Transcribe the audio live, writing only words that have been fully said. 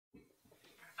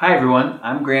Hi everyone,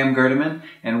 I'm Graham Gerdeman,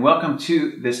 and welcome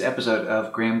to this episode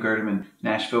of Graham Gerdeman,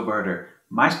 Nashville Birder,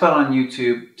 my spot on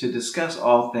YouTube to discuss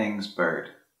all things bird.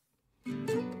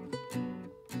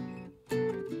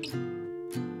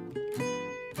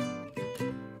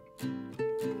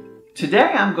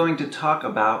 Today I'm going to talk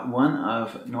about one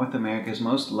of North America's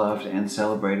most loved and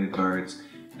celebrated birds,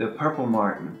 the purple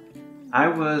martin. I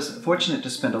was fortunate to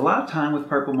spend a lot of time with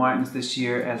purple martins this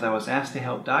year as I was asked to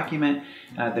help document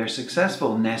their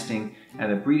successful nesting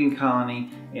at a breeding colony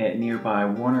at nearby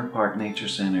Warner Park Nature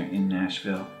Center in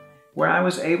Nashville, where I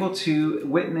was able to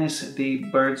witness the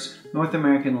bird's North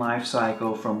American life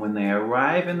cycle from when they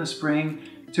arrive in the spring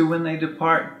to when they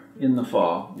depart in the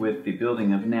fall, with the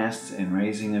building of nests and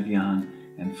raising of young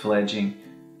and fledging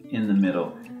in the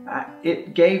middle.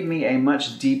 It gave me a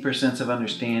much deeper sense of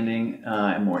understanding,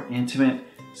 a more intimate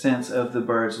sense of the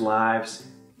birds' lives.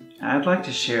 I'd like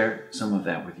to share some of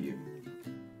that with you.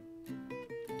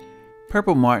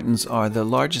 Purple martins are the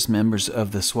largest members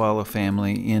of the swallow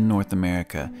family in North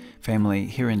America, family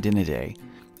Hirundinidae.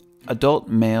 Adult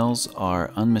males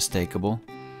are unmistakable,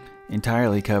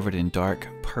 entirely covered in dark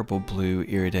purple-blue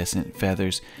iridescent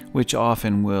feathers, which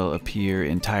often will appear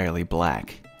entirely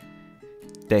black.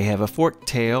 They have a forked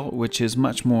tail, which is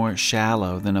much more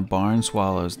shallow than a barn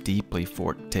swallow's deeply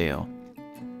forked tail.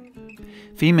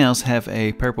 Females have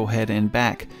a purple head and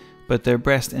back, but their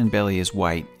breast and belly is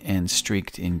white and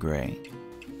streaked in gray.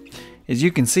 As you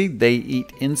can see, they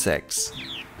eat insects.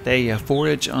 They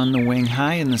forage on the wing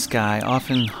high in the sky,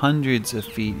 often hundreds of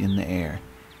feet in the air.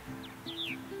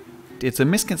 It's a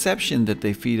misconception that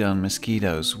they feed on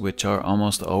mosquitoes, which are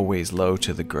almost always low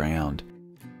to the ground.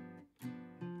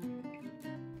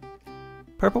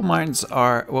 Purple martins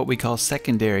are what we call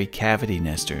secondary cavity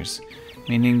nesters,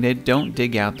 meaning they don't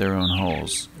dig out their own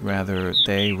holes. Rather,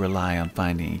 they rely on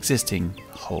finding existing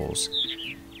holes.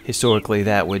 Historically,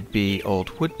 that would be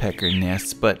old woodpecker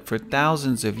nests, but for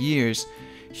thousands of years,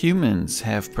 humans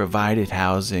have provided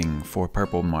housing for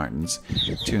purple martins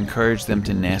to encourage them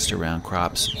to nest around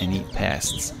crops and eat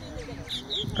pests.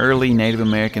 Early Native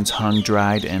Americans hung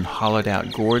dried and hollowed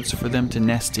out gourds for them to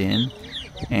nest in,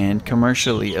 and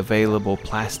commercially available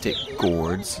plastic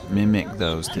gourds mimic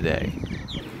those today.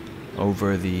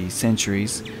 Over the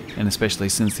centuries, and especially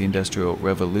since the Industrial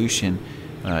Revolution,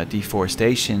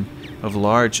 deforestation of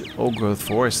large old-growth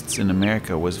forests in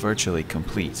America was virtually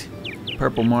complete.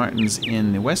 Purple martins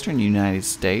in the western United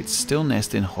States still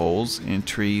nest in holes in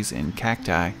trees and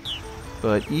cacti,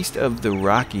 but east of the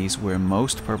Rockies, where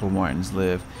most purple martins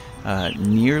live,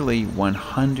 nearly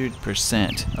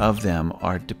 100% of them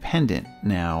are dependent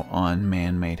now on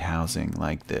man-made housing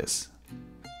like this.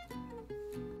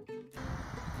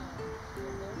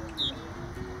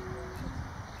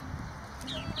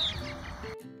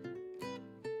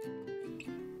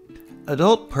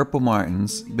 Adult purple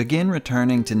martins begin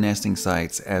returning to nesting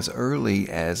sites as early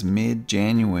as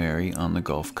mid-January on the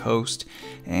Gulf Coast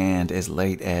and as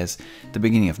late as the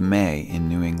beginning of May in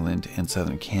New England and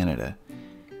southern Canada.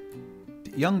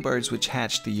 Young birds which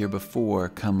hatched the year before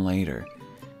come later.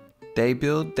 They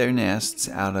build their nests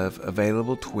out of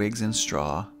available twigs and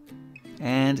straw,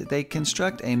 and they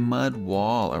construct a mud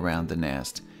wall around the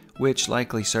nest, which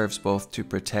likely serves both to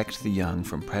protect the young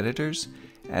from predators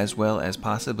as well as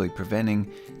possibly preventing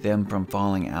them from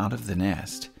falling out of the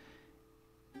nest.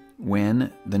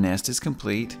 When the nest is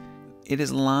complete, it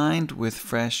is lined with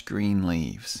fresh green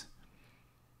leaves.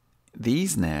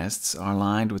 These nests are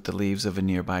lined with the leaves of a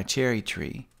nearby cherry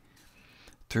tree.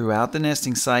 Throughout the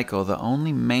nesting cycle, the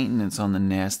only maintenance on the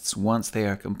nests once they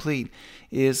are complete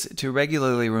is to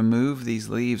regularly remove these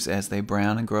leaves as they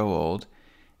brown and grow old,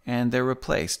 and they're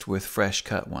replaced with fresh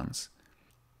cut ones.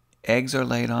 Eggs are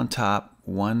laid on top,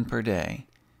 one per day,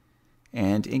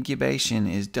 and incubation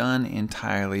is done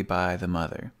entirely by the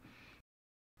mother.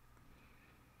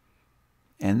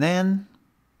 And then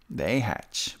they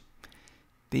hatch.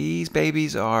 These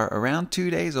babies are around 2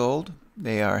 days old,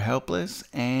 they are helpless,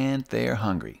 and they are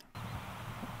hungry.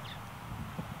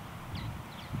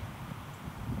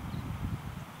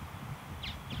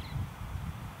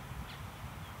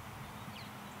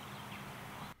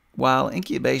 While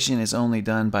incubation is only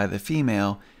done by the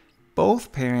female,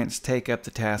 both parents take up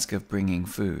the task of bringing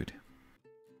food.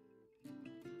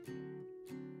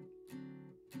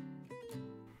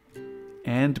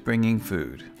 And bringing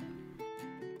food.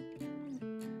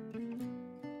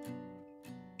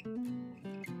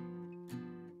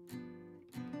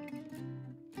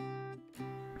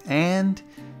 And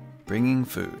bringing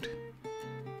food.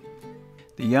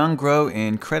 The young grow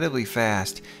incredibly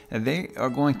fast. They are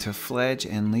going to fledge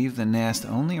and leave the nest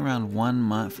only around 1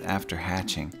 month after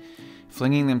hatching.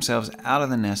 flinging themselves out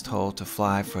of the nest hole to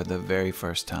fly for the very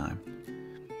first time.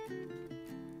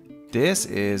 This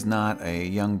is not a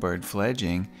young bird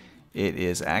fledging, it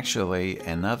is actually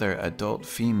another adult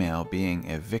female being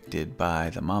evicted by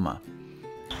the mama.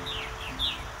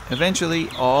 Eventually,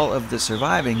 all of the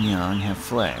surviving young have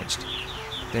fledged.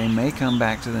 They may come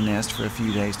back to the nest for a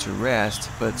few days to rest,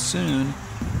 but soon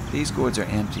these gourds are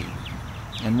empty.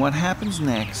 And what happens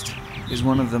next is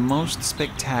one of the most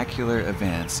spectacular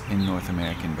events in North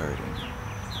American birding.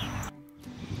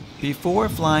 Before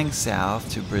flying south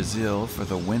to Brazil for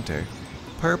the winter,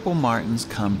 purple martins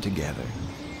come together.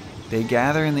 They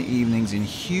gather in the evenings in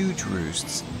huge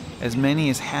roosts, as many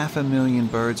as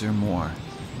 500,000 birds or more.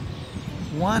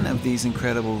 One of these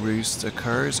incredible roosts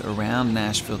occurs around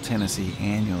Nashville, Tennessee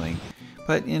annually,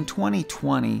 but in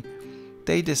 2020,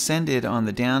 they descended on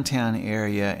the downtown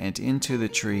area and into the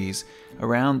trees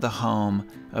around the home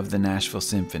of the Nashville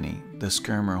Symphony, the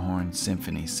Schermerhorn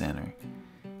Symphony Center,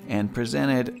 and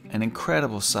presented an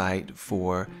incredible sight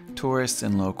for tourists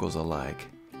and locals alike.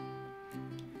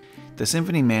 The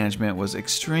symphony management was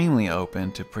extremely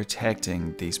open to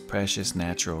protecting these precious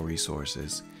natural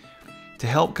resources. To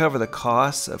help cover the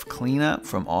costs of cleanup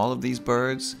from all of these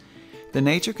birds, the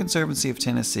Nature Conservancy of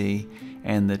Tennessee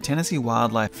and the Tennessee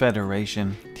Wildlife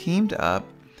Federation teamed up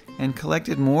and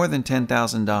collected more than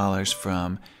 $10,000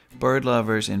 from bird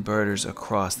lovers and birders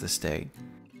across the state.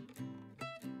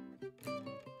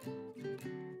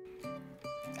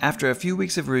 After a few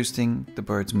weeks of roosting, the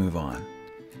birds move on.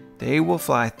 They will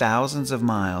fly thousands of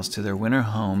miles to their winter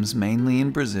homes, mainly in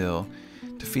Brazil,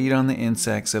 to feed on the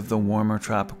insects of the warmer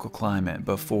tropical climate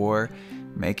before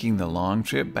making the long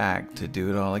trip back to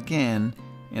do it all again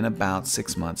in about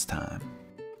 6 months' time.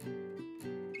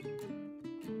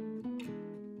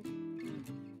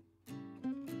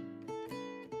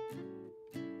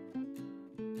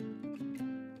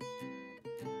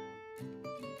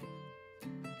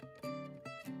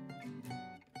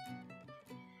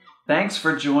 Thanks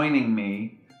for joining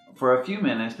me for a few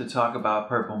minutes to talk about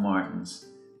purple martins.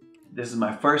 This is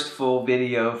my first full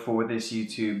video for this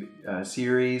YouTube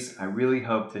series. I really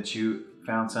hope that you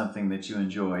found something that you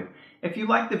enjoyed. If you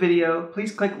liked the video,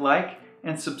 please click like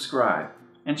and subscribe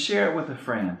and share it with a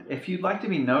friend. If you'd like to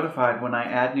be notified when I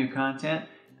add new content,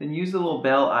 then use the little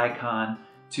bell icon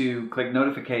to click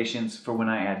notifications for when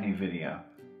I add new video.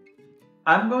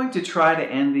 I'm going to try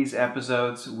to end these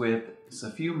episodes with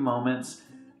a few moments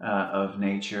of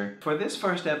nature. For this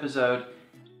first episode,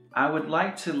 I would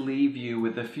like to leave you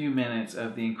with a few minutes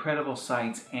of the incredible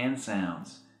sights and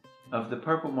sounds of the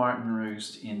purple martin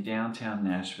roost in downtown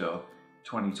Nashville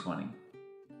 2020.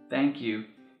 Thank you.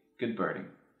 Good birding.